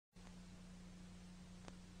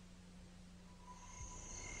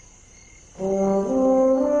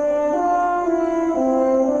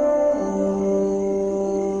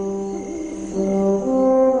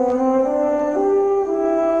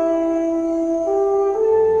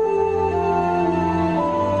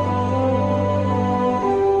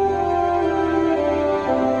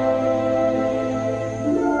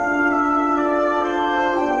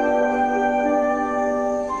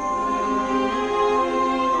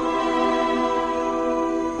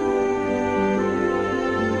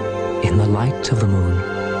in the light of the moon,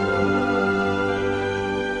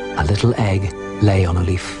 a little egg lay on a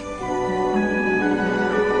leaf.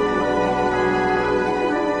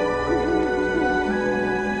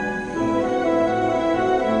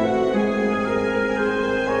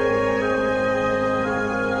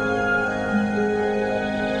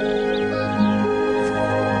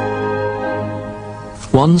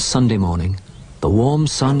 One Sunday morning, the warm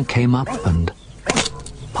sun came up and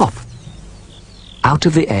pop! Out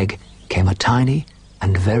of the egg came a tiny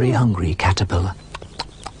and very hungry caterpillar.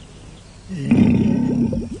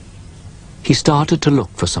 He started to look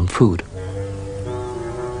for some food.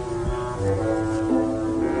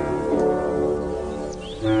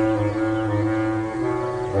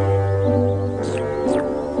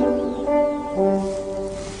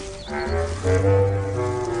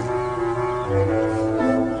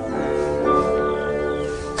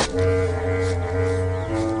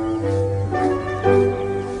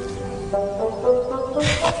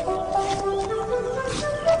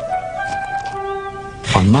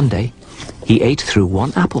 On Monday, he ate through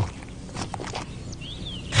one apple.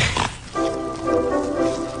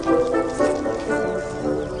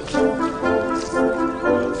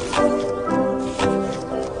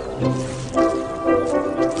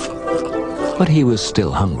 But he was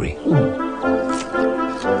still hungry.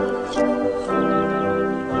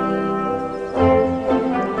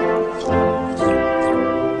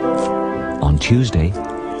 On Tuesday,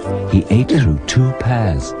 he ate through 2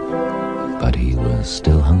 pears. But he was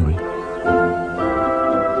still hungry.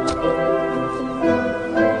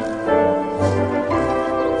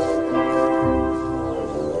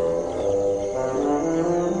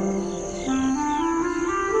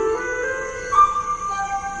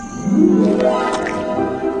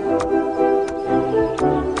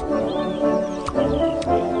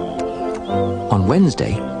 On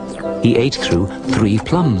Wednesday, he ate through 3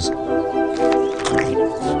 plums.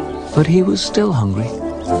 But he was still hungry.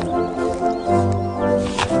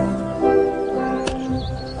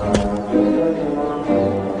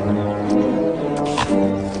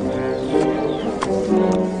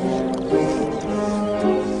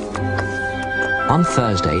 On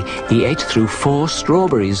Thursday, he ate through 4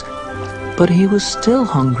 strawberries, but he was still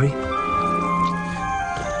hungry.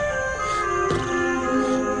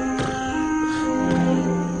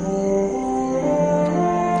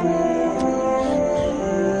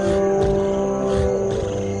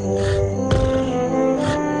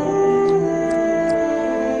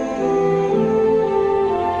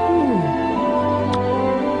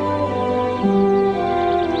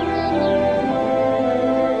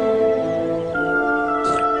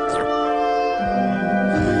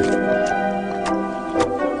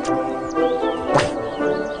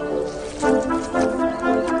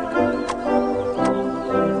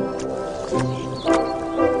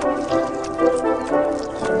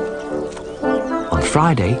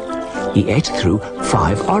 Friday, he ate through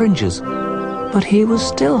 5 oranges, but he was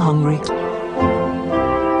still hungry.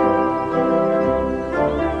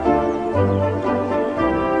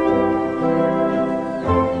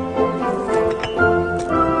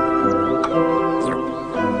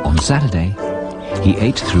 On Saturday, he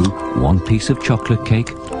ate through 1 piece of chocolate cake,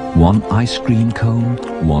 1 ice cream cone,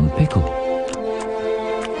 1 pickle.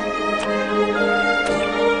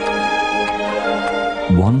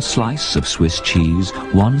 One slice of Swiss cheese,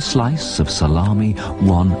 1 slice of salami,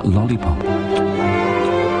 1 lollipop.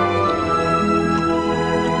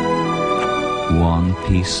 1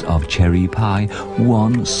 piece of cherry pie,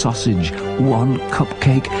 1 sausage, 1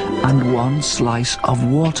 cupcake, and 1 slice of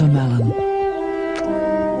watermelon.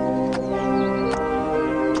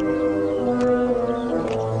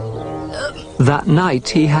 That night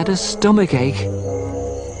he had a stomachache.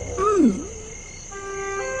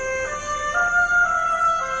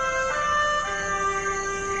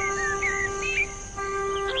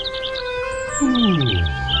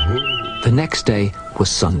 The next day was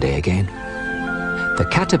Sunday again. The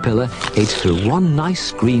caterpillar ate through 1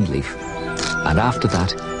 nice green leaf, and after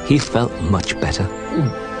that he felt much better.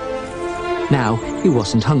 Now he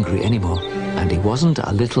wasn't hungry anymore, and he wasn't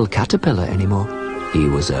a little caterpillar anymore. He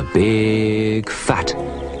was a big, fat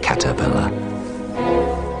caterpillar.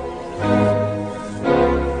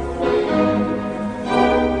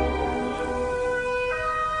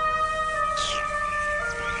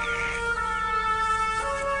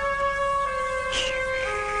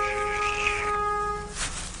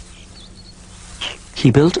 He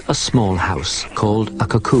built a small house called a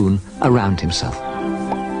cocoon around himself.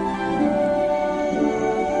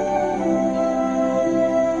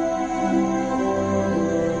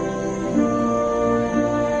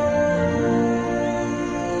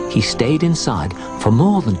 he stayed inside for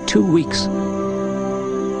more than 2 weeks.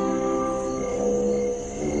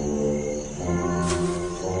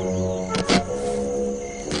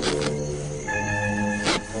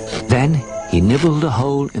 Then he nibbled a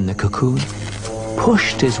hole in the cocoon,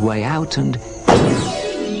 pushed his way out, and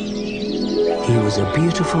he was a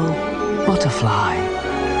beautiful butterfly.